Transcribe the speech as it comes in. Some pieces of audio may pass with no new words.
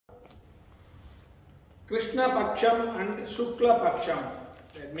Krishna Paksham and Shukla Paksham.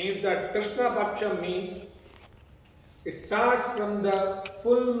 That means that Krishna Paksham means it starts from the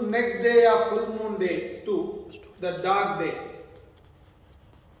full next day of full moon day to the dark day.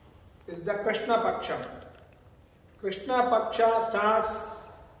 Is the Krishna Paksham. Krishna Paksha starts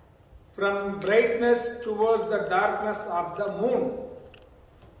from brightness towards the darkness of the moon.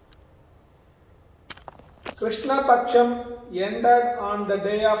 Krishna Paksham ended on the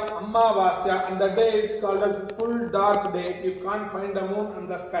day of Amavasya, and the day is called as full dark day. You can't find the moon on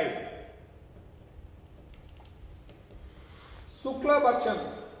the sky. Shukla Paksham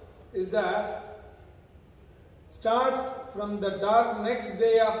is that starts from the dark next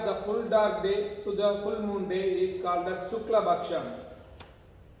day of the full dark day to the full moon day is called as Shukla Paksham.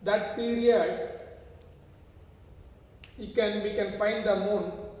 That period we can find the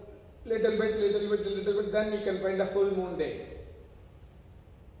moon little bit, then we can find a full moon day.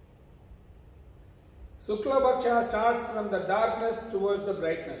 Shukla Paksha starts from the darkness towards the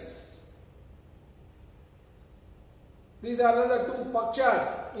brightness. These are the two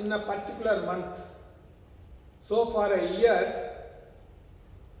Pakshas in a particular month. So for a year,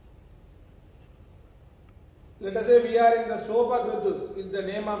 let us say we are in the Sobha Ritu is the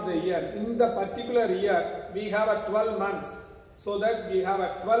name of the year. In the particular year, we have a 12 months. So that we have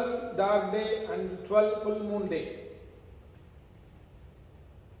a 12 dark day and 12 full moon day.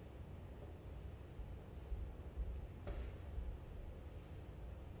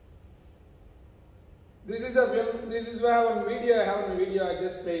 This is one video. I have a video I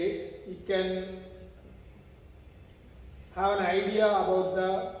just played. You can have an idea about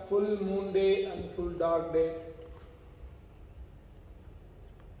the full moon day and full dark day.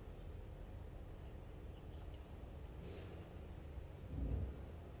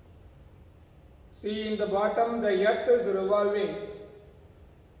 See, in the bottom, the earth is revolving.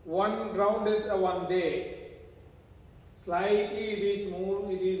 One round is a 1 day. Slightly it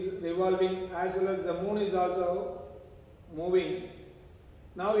is revolving, as well as the moon is also moving.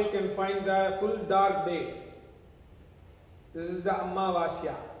 Now we can find the full dark day. This is the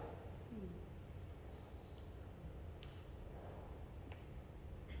Amavasya.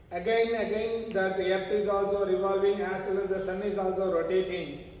 Again, the earth is also revolving, as well as the sun is also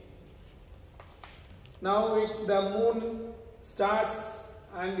rotating. Now the moon starts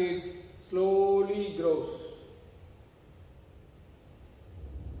and it slowly grows.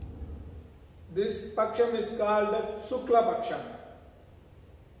 This Paksham is called Shukla Paksham.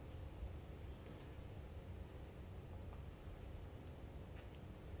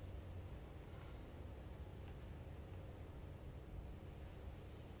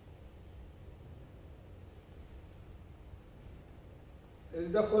 This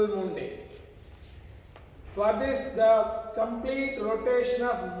is the full moon day. For this, the complete rotation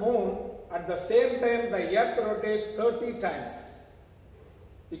of moon, at the same time the earth rotates 30 times.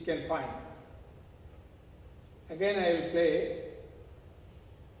 You can find. Again I will play.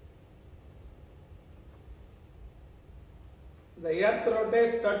 The earth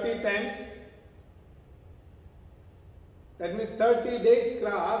rotates 30 times. That means 30 days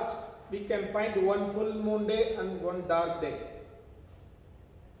crossed, we can find one full moon day and one dark day.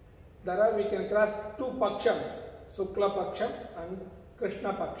 There we can cross two Pakshams, Shukla Paksham and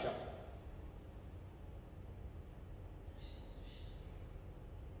Krishna Paksham.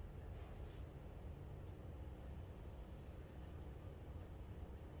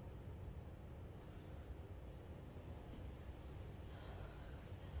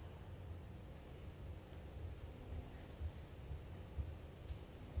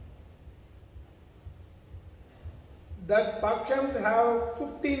 That Pakshams have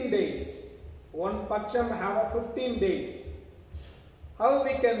 15 days. One Paksham have 15 days. How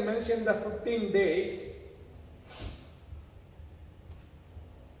we can mention the 15 days?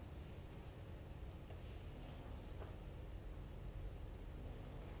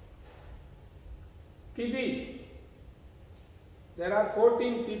 Tithi. There are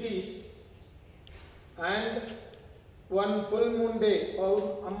 14 Tithis and one full moon day,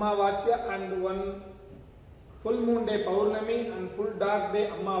 Amavasya, and one full moon day Paurnami and full dark day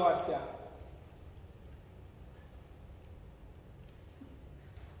Amavasya.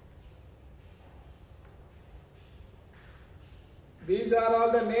 These are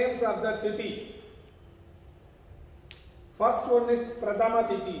all the names of the Tithi. First one is Prathama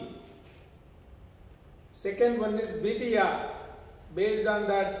Tithi. Second one is Dvitiya. Based on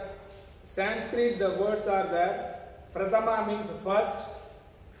that Sanskrit, the words are there. Prathama means first,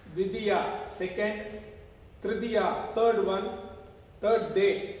 Dvitiya second, Tritiya third one, third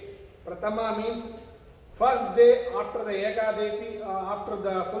day. Prathama means first day after the Ekadasi, after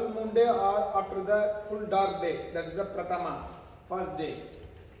the full moon day or after the full dark day. That is the Pratama, first day.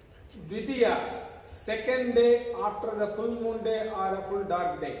 Dvitiya, second day after the full moon day or a full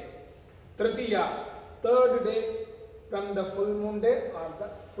dark day. Tritiya, third day from the full moon day or the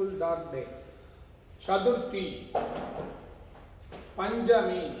full dark day. Chaturthi,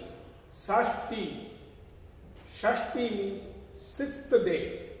 Panjami, Shashti. Shashti means sixth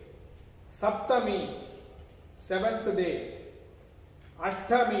day. Saptami, seventh day.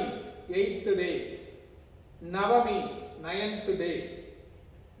 Ashtami, eighth day. Navami, ninth day.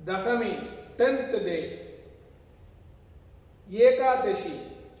 Dasami, 10th day. Ekadashi,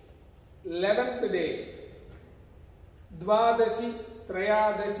 11th day. Dvadasi,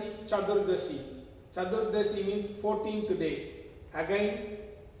 Trayadasi, Chaturdashi. Chaturdashi means 14th day. Again,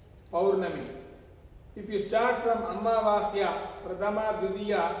 Paurnami. If you start from Ammavasya, Pradama,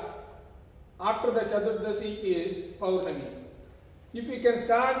 Dvidiya, after the Chaturdashi is Paurnami. If you can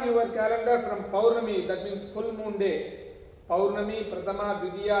start your calendar from Paurnami, that means full moon day, Paurnami, Pradama,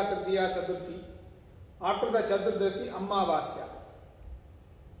 Dvidiya, Tritiya, Chaturthi. After the Chaturdashi, Ammavasya.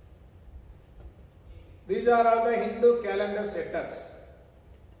 These are all the Hindu calendar setups.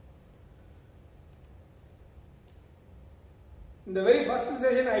 In the very first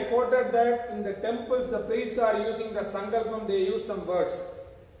session, I quoted that in the temples, the priests are using the Sankalpam, they use some words.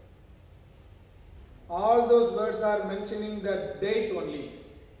 All those words are mentioning the days only.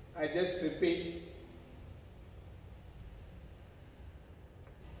 I just repeat.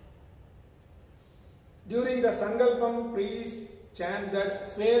 During the Sankalpam, priests chant that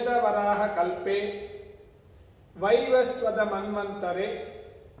Sveta Varaha Kalpe Vaivasvada Manvantare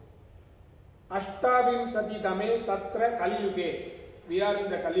Ashtabhimsati Tame Tatra Kaliyuge. We are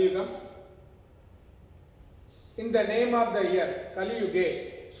in the Kaliyugam. In the name of the year,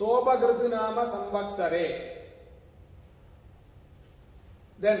 Kaliyuge, Sobhagridunama Samvatsare.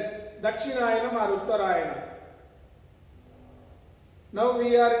 Then Dakshinayanam or Uttarayanam. Now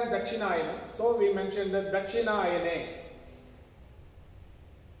we are in Dakshinayanam, so we mentioned that Dakshinayane.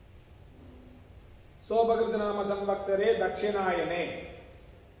 Sobhagridunama Samvatsare Dakshinayane.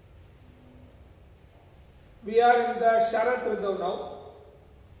 We are in the Sharad Ritu now.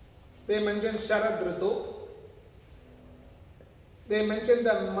 They mentioned Sharad Ritu. They mentioned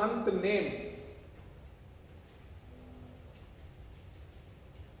the month name.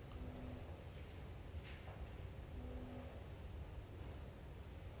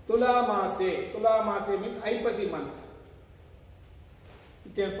 Tula Mase. Tula Mase means Aipasi month.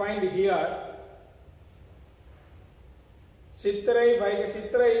 You can find here. Chitrai,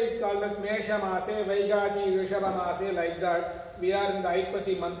 Chitrai is called as Mesha Mase, Vaigasi, Rishabha Mase, like that. We are in the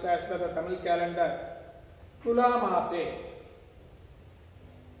Aipasi month as per the Tamil calendar. Tula Mase.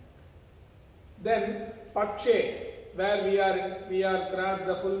 Then Pakshe, where we are crossed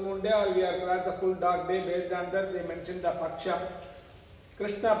the full moon day or we are crossed the full dark day. Based on that, they mentioned the Paksha.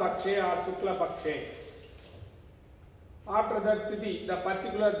 Krishna Pakshe or Sukla Pakshe. After that, Tithi, the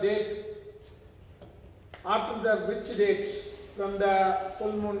particular date. After the which dates from the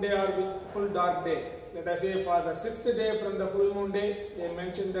full moon day or full dark day. Let us say for the 6th day from the full moon day, they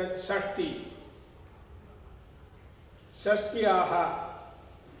mentioned that Shashti. Shashtiyaha.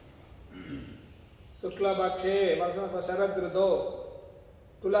 Sukla Bhakshe, Sharad Ritu,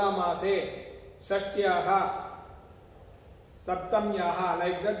 Tula Mase, Shashtiyaha, Saptamyaha,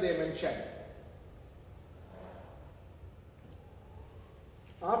 like that they mentioned.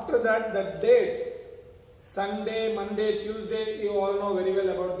 After that, the dates, Sunday, Monday, Tuesday, you all know very well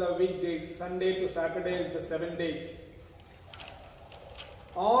about the weekdays. Sunday to Saturday is the 7 days.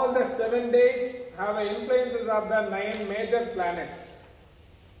 All the 7 days have influences of the 9 major planets.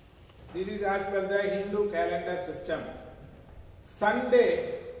 This is as per the Hindu calendar system.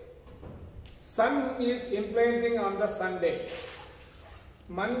 Sunday, Sun is influencing on the Sunday.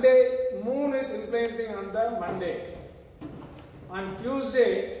 Monday, Moon is influencing on the Monday. On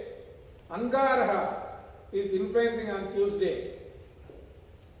Tuesday, Angaraha is influencing on Tuesday.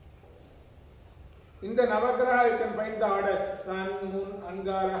 In the Navagraha, you can find the orders Sun, Moon,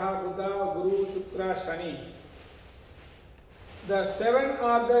 Angaraha, Buddha, Guru, Shukra, Shani. The 7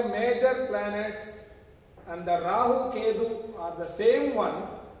 are the major planets and the Rahu, Ketu are the same one,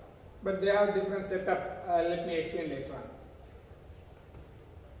 but they have different setup. Let me explain later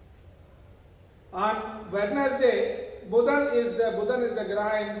on. On Wednesday, Buddhan is the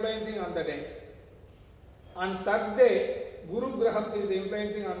Graha influencing on the day. On Thursday, Guru Graham is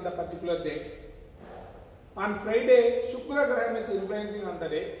influencing on the particular day. On Friday, Shukra Graham is influencing on the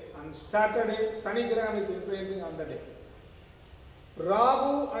day. On Saturday, Shani Graham is influencing on the day.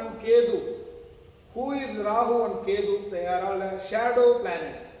 Rahu and Ketu Who is Rahu and Ketu? They are all shadow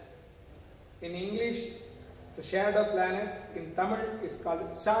planets. In English, it's a shadow planets. In Tamil, it's called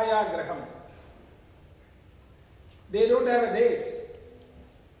Chaya Graham. They don't have dates.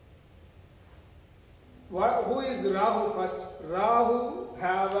 Who is Rahu first? Rahu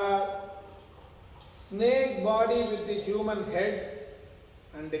have a snake body with the human head,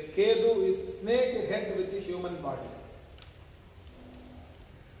 and the Ketu is snake head with the human body.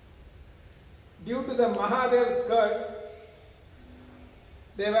 Due to the Mahadev's curse,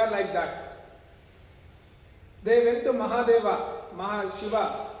 they were like that. They went to Mahadeva,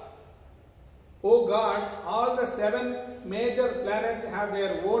 Mahashiva. Oh God, all the 7 major planets have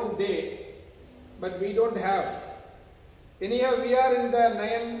their own day, but we don't have. Anyhow, we are in the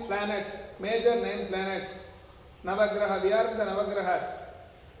 9 planets, major 9 planets. Navagraha, we are in the Navagrahas,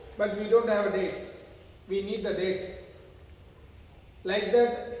 but we don't have dates. We need the dates. Like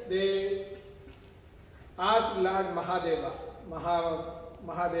that, they asked Lord Mahadeva,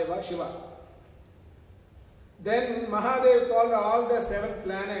 Mahadeva Shiva. Then Mahadev called all the 7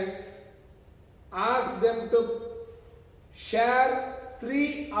 planets, asked them to share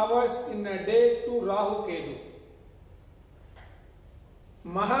 3 hours in a day to Rahu Ketu.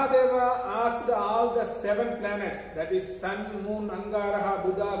 Mahadeva asked all the 7 planets, that is Sun, Moon, Angaraha,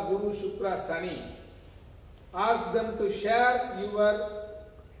 Buddha, Guru, Shukra, Shani, asked them to share your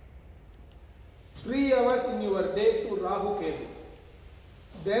 3 hours in your day to Rahu Ketu.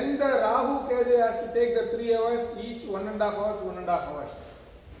 Then the Rahu Ketu has to take the 3 hours, each 1.5 hours, 1.5 hours.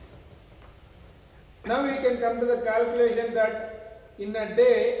 Now we can come to the calculation that in a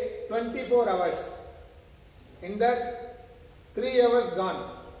day, 24 hours. In that, 3 hours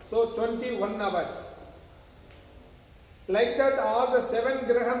gone. So 21 hours. Like that, all the 7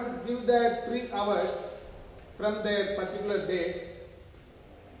 grahams give their 3 hours from their particular day.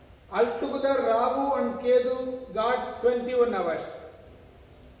 Altogether, Rahu and Ketu got 21 hours.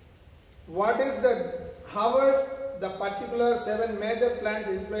 What is the hours the particular 7 major planets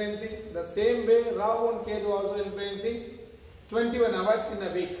influencing? The same way Rahu and Ketu also influencing 21 hours in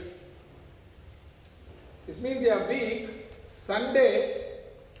a week. This means a week, Sunday,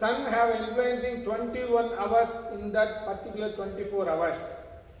 Sun have influencing 21 hours in that particular 24 hours.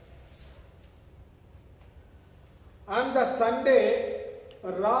 On the Sunday,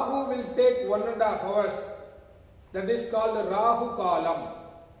 Rahu will take 1.5 hours. That is called Rahu Kalam.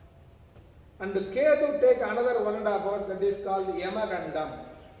 And the Ketu take another 1.5 hours, that is called Yamagandam.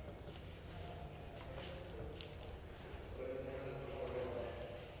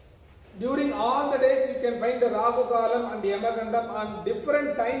 During all the days you can find the Rahu Kalam and Yamagandam on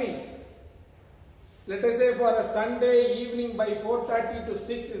different timings. Let us say for a Sunday evening by 4:30 to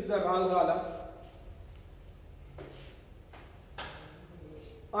 6 is the Rahu Kalam.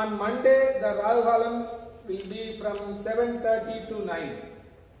 On Monday the Rahu Kalam will be from 7:30 to 9.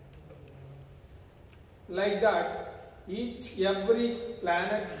 Like that, every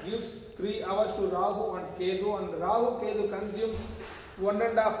planet gives 3 hours to Rahu and Ketu, and Rahu Ketu consumes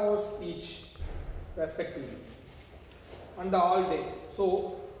 1.5 hours each, respectively, on the all day.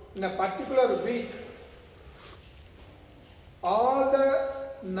 So, in a particular week, all the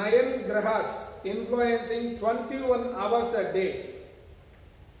 9 grahas influencing 21 hours a day.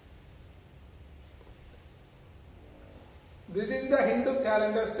 This is the Hindu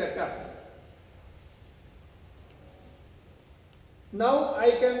calendar setup. Now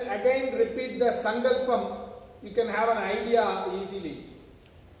I can again repeat the Sankalpam, you can have an idea easily.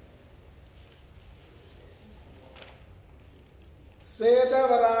 Sveta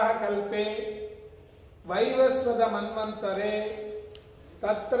Varaha Kalpe, Vaivasvada Manvantare,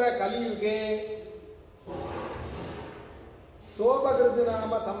 Tatra Kaliyuge,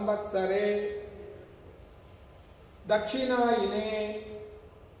 Sobhagridinama Samvatsare, Dakshinayine,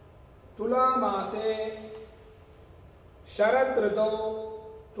 Tula Mase, Sharad Rito,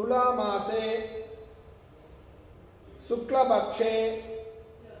 Tula Mase, Sukla Bakshe,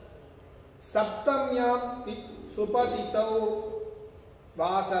 Saptamyam Supatitau,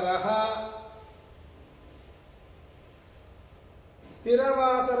 Vasaraha,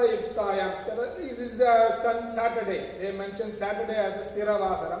 Stiravasara Yuktayam. This is the Saturday. They mention Saturday as a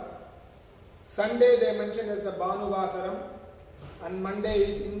Stiravasaram. Sunday they mention as the Bhanuvasaram. And Monday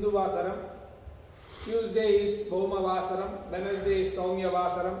is Induvasaram. Tuesday is Bhomavasaram. Wednesday is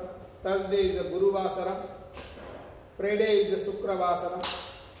Saumyavasaram. Thursday is the Guruvasaram. Friday is the Sukravasaram.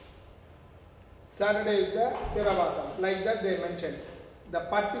 Saturday is the Stiravasaram. Like that they mention. The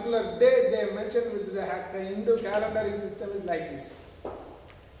particular day they mention with the Hindu calendaring system is like this.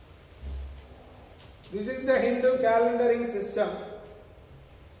 This is the Hindu calendaring system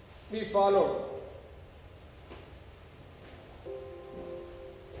we follow.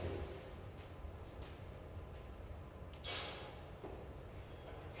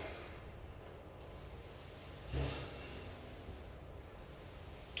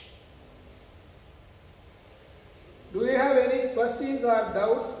 any questions or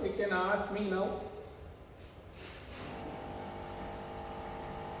doubts, you can ask me now.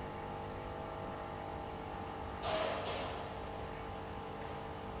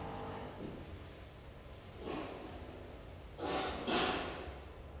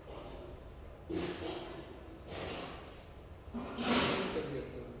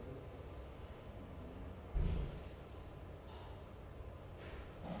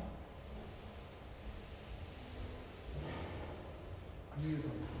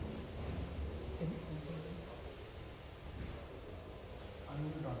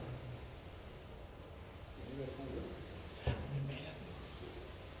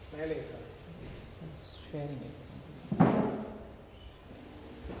 Sharing it.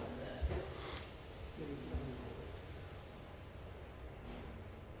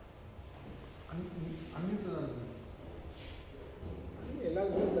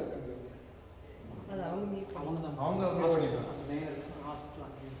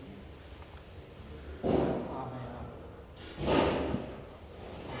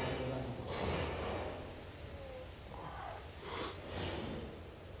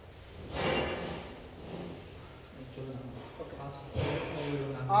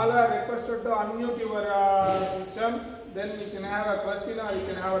 All are requested to unmute your system. Then you can have a question or you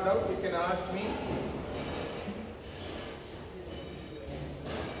can have a doubt. You can ask me.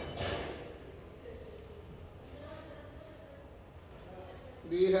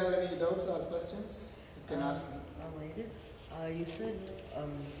 Do you have any doubts or questions? You can ask me. You said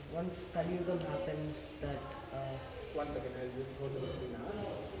once Kali Yuga happens that. 1 second, I'll just go to the screen now.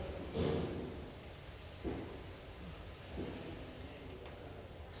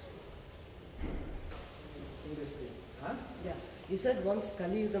 Yeah, you said once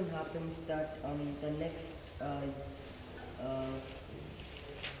Kali Yuga happens that the next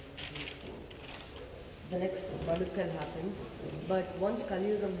Manukal happens, but once Kali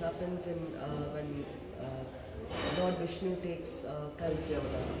Yuga happens in when Lord Vishnu takes Kalki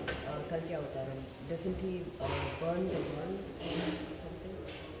Avataram, doesn't he burn the world or something?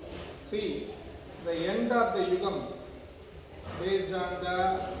 See, the end of the Yugam based on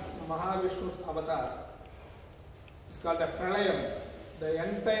the Mahavishnu's avatar. It's called the Pralayam. The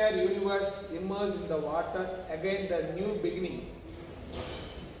entire universe immersed in the water, again the new beginning.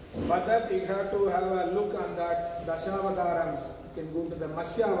 For that you have to have a look on that Dashaavatarams. You can go to the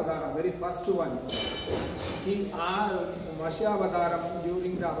Matsya very first one. Matsya Avataram,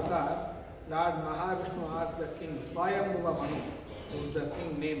 during the avatar, Lord Mahavishnu asked the king, Swayambhuva Manu, who is the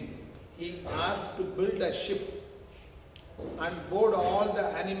king name. He asked to build a ship and board all the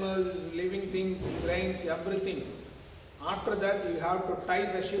animals, living things, grains, everything. After that, you have to tie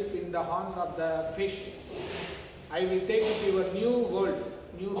the ship in the horns of the fish. I will take it to your new world,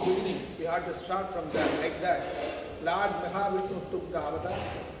 new beginning. You have to start from there, like that. Lord Mahavishnu took the avatar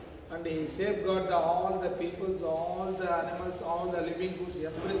and he safeguarded all the peoples, all the animals, all the living goods,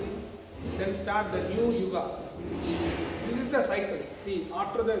 everything. Then start the new Yuga. This is the cycle. See,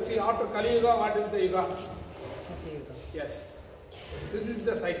 after Kali Yuga, what is the Yuga? Satya Yuga. Yes. This is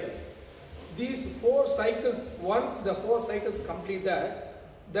the cycle. These 4 cycles, once the 4 cycles complete that,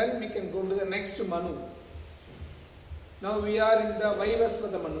 then we can go to the next Manu. Now we are in the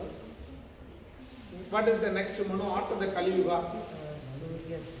Vaivasvata Manu. What is the next Manu after the Kali Yuga?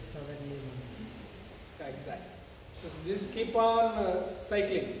 Surya Savarni. Exactly. So this keep on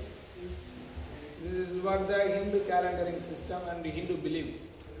cycling. This is what the Hindu calendaring system and the Hindu believe.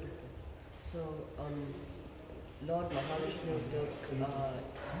 So Lord Mahavishnu took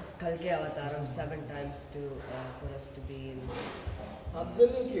Kalki Avataram 7 times for us to be in.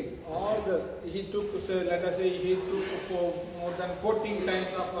 Absolutely. He took, let us say, he took for more than 14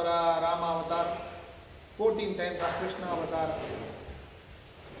 times of Rama Avatar, 14 times of Krishna Avatar.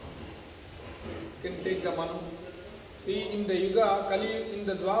 You can take the Manu. See, in the Yuga, in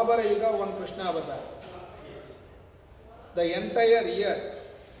the Dwapara Yuga, 1 Krishna Avatar. The entire year,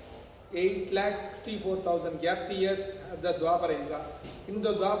 8,64,000 earth years, the Dwapara Yuga. In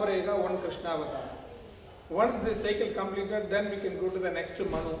the Dwapara Yuga, 1 Krishna Avatar. Once this cycle completed, then we can go to the next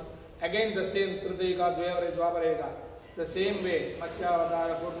Manu. Again the same Trita Yuga, Dwapara Yuga. The same way, Matsya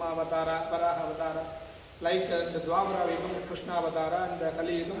Avatara, Kurma Avatara, Varaha Avatara. Like the Dwapara Yuga, Krishna Avatara, and the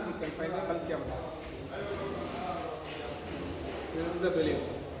Kali Yuga, we can find the Kalki Avatara. This is the belief.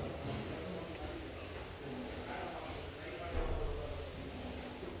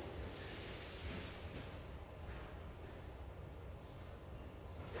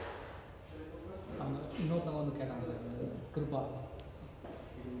 இன்னொருத்தவங்க வந்து கேட்டாங்க Kripa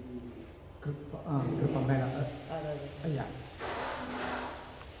madam ஐயா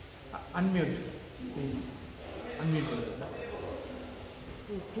unmute please unmute பண்ணுங்க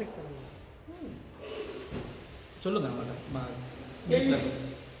Click on சொல்லுங்க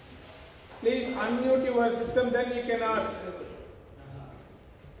Please unmute your system, then you can ask.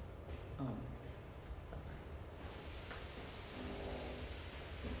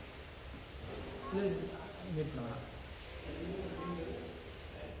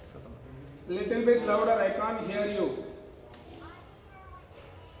 Little bit louder, I can't hear you.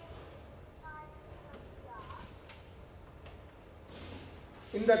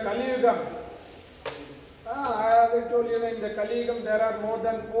 In the Kali Yugam, I have told you that in the Kali Yugam there are more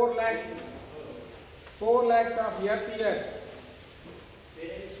than 4 lakhs of earth years.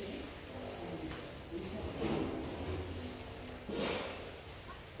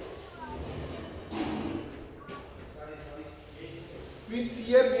 Which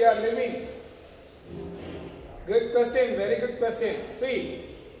year we are living? Good question, very good question. See,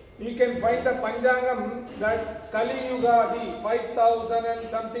 you can find the Panchangam that Kali Yugadi 5000 and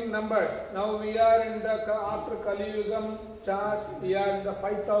something numbers. Now we are in the after Kali Yugam starts, we are in the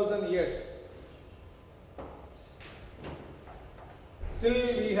 5000 years. Still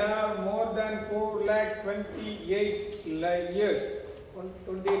we have more than 4,28,000 years,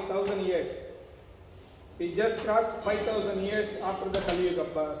 28,000 years. We just crossed 5,000 years after the Kali Yuga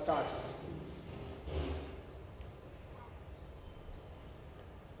starts.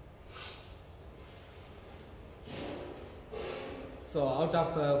 So out of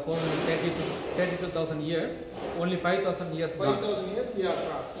 32,000 years, only 5,000 years. 5,000 years we are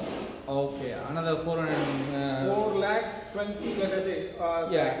crossed. Okay, another 4,20,000, let us say,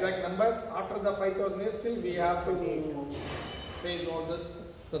 the exact numbers. After the 5,000 years, still we have to face all this.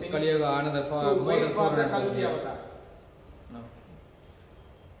 So Kali Yuga another more than 400,000 years. No.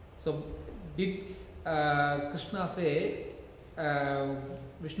 So did Krishna say,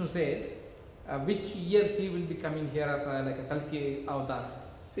 Vishnu say, which year he will be coming here as like a Kalki avatar?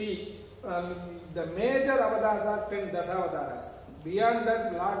 See, the major avatars are 10 Dasavataras. Beyond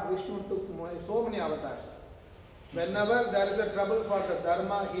that, Lord Vishnu took so many avatars. Whenever there is a trouble for the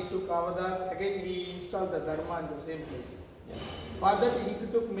Dharma, he took avatars. Again, he installed the Dharma in the same place. For that, he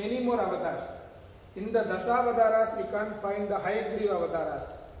took many more avatars. In the Dasavataras, we can't find the Hayagriva avatars.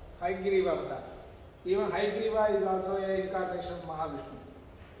 Hayagriva avatar. Even Hayagriva is also an incarnation of Mahavishnu.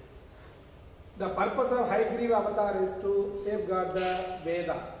 The purpose of Hayagriva avatar is to safeguard the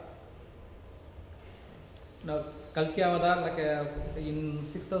Veda. Now, Kalki avatar like in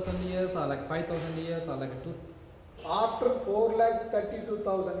 6,000 years or like 5,000 years or like 2? After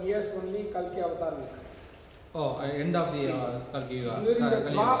 4,32,000 years only Kalki avatar will come. Oh, end of the Kalki Yuga. During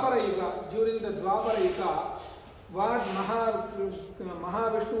the Dwapara Yuga, what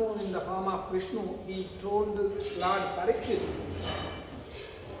Mahavishnu in the form of Krishna, he told Lord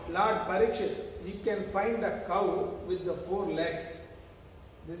Parikshit, you can find a cow with the 4 legs.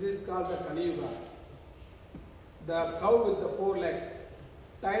 This is called the Kali Yuga. The cow with the 4 legs.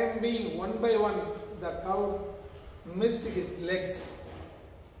 Time being, one by one, the cow missed his legs.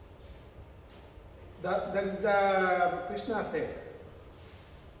 That is the Krishna said.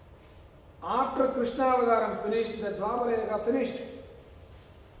 After Krishna Avataram finished, the Dwapara Yuga finished.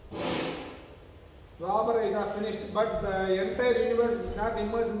 Dwapara Yuga finished, but the entire universe is not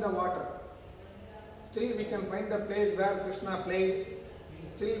immersed in the water. Still we can find the place where Krishna played.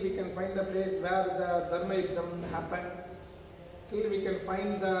 Still we can find the place where the Dharma Yudham happened. Still we can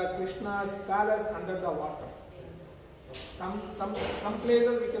find the Krishna's palace under the water. Some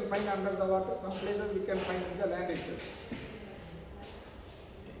places we can find under the water, some places we can find in the land itself.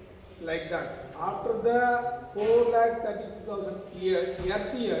 Like that. After the 4,32,000 years,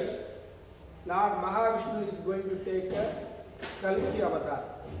 earth years, Lord Mahavishnu is going to take a Kalki avatar.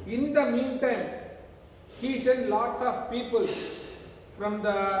 In the meantime, he sent lot of people from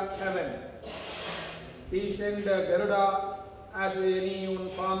the heaven. He sent Garuda as any one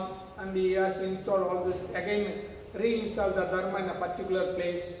form, and he has to install all this. Again, reinstall the Dharma in a particular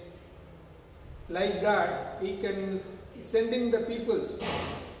place. Like that, he can sending the peoples.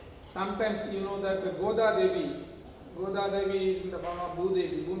 Sometimes you know that Goda Devi is in the form of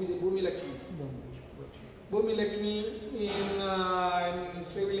Bhumi Lakshmi. Bhumi Lakshmi in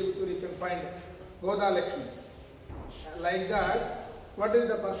Srivilibuttur you can find Goda Lakshmi. Like that, what is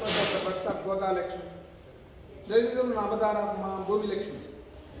the purpose of the birth of Goda Lakshmi? This is an avatar of Bhumi Lakshmi.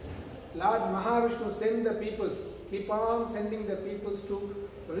 Lord Mahavishnu send the peoples, keep on sending the peoples to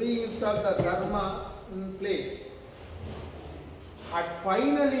reinstall the Dharma in place. And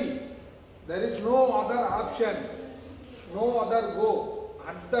finally, there is no other option, no other go.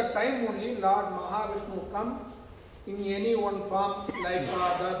 At the time only, Lord Mahavishnu come in any one form, like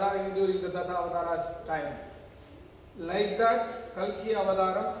during the Dasavataras time. Like that, Kalki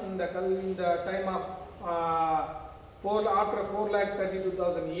Avadaram in the time of after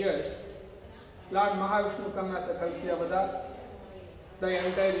 4,32,000 years, Lord Mahavishnu comes as a Kalki Avadar. The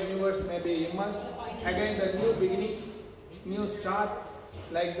entire universe may be immersed. Again, the new beginning, new start,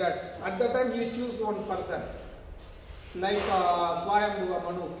 like that. At that time, he choose one person, like Swayambhuva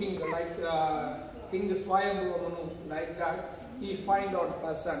Manu, king, like King Swayambhuva Manu, like that. He find out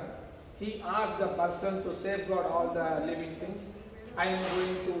person. He asked the person to safeguard all the living things. I am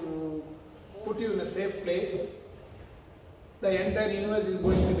going to put you in a safe place. The entire universe is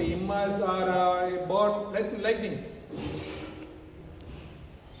going to be immersed or born, like thing.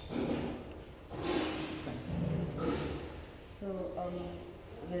 Thanks. So,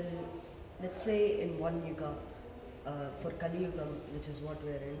 let's say in one yuga, for Kali Yuga, which is what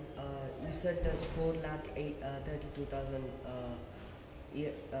we're in, you said there's 4,32,000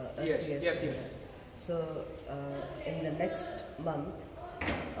 Earth years. Yes. So, in the next month,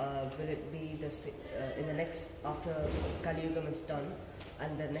 will it be in the next, after Kali Yuga is done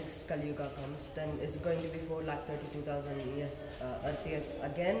and the next Kali Yuga comes, then is it going to be 4,32,000 years, Earth years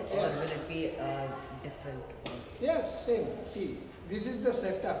again, or Yes. will it be different? Yes, same. See, this is the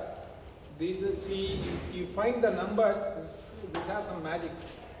setup. You find the numbers, this have some magic.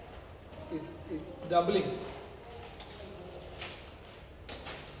 It's doubling.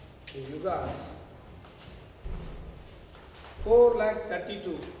 The yugas.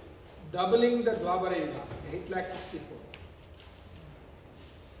 4,32,000, doubling the Dwapara Yuga, 8,64,000.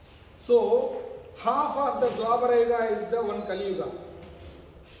 So, half of the Dwapara Yuga is the one Kali Yuga.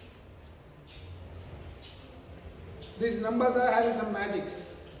 These numbers are having some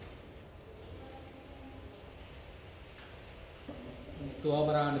magics.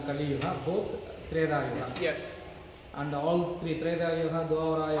 Dwapara and Kali Yuga, both Treta Yuga. Yes. And all three, Treta Yuga,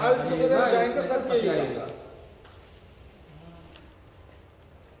 Dwapara Yuga, All Kali together Yuga, joins it's the like Satya Satya Yuga. Yuga.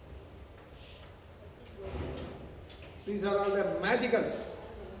 These are all the magicals.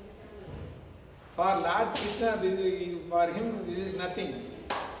 For Lord Krishna, for him, this is nothing.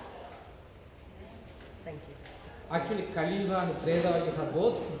 Thank you. Actually, Kali Yuga and Treta Yuga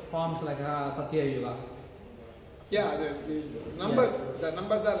both forms like Satya Yuga. Yeah, the numbers, the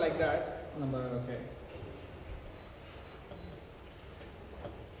numbers are like that. Number, okay.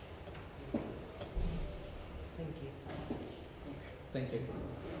 Thank you. Thank you.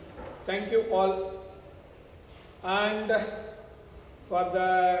 Thank you all. And for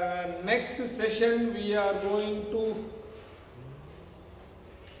the next session, we are going to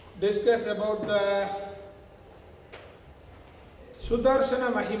discuss about the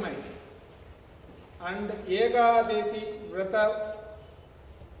Sudarshana Mahimai and Ekadesi Vrata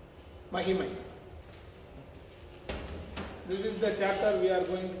Mahimai. This is the chapter we are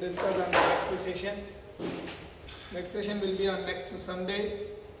going to discuss on the next session. Next session will be on next Sunday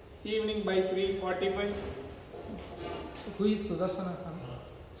evening by 3:45. Who is Sudarshana San?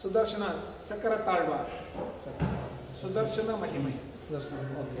 Sudarshana Sakara Talwar. Sudarshana Mahimai.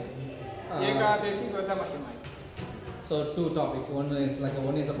 Sudarshana, okay. Ekadesi Vrata Mahimai. So two topics. One is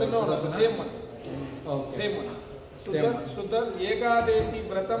about No, Sudarshana. same one. Okay. Same one. Same one. Sudar Ekadesi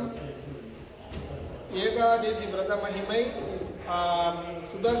Vratam. Ekadesi Vrata Mahimai is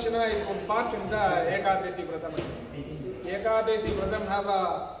Sudarshana is one part in the Ekadesi Vrata Mahimai. Ekadesi Vratam have a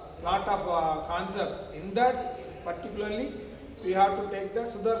lot of concepts. In that particularly, we have to take the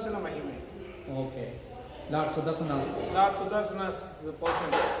Sudarshana Mahimai. Okay. Lord Sudarshana's. Lord Sudarshana's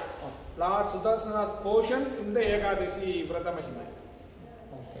portion. Lord Sudarshana's portion in the Ekadesi Vrata Mahimai.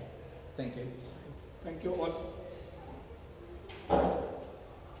 Okay. Thank you. Thank you all.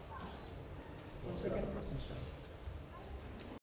 1 second.